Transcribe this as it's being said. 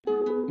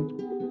Hey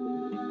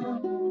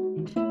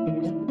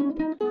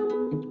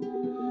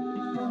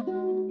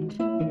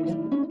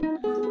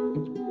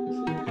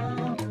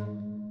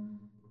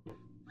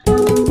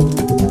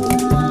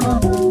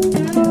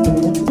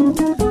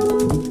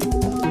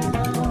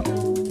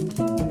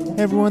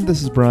everyone,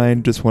 this is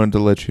Brian. Just wanted to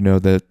let you know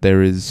that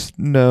there is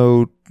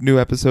no new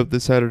episode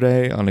this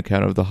Saturday on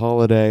account of the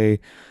holiday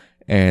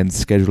and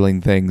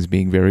scheduling things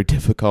being very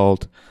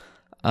difficult.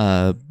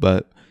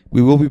 But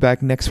we will be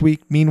back next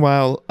week.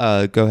 Meanwhile,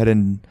 go ahead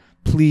and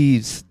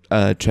please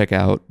check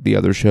out the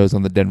other shows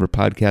on the Denver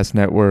Podcast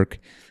Network.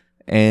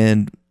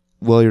 And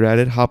while you're at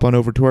it, hop on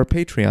over to our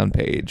Patreon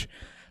page,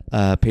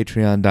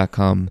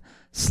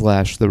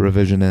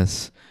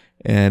 patreon.com/therevisionists,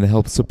 and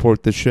help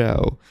support the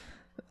show.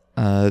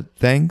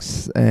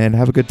 Thanks, and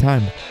have a good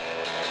time.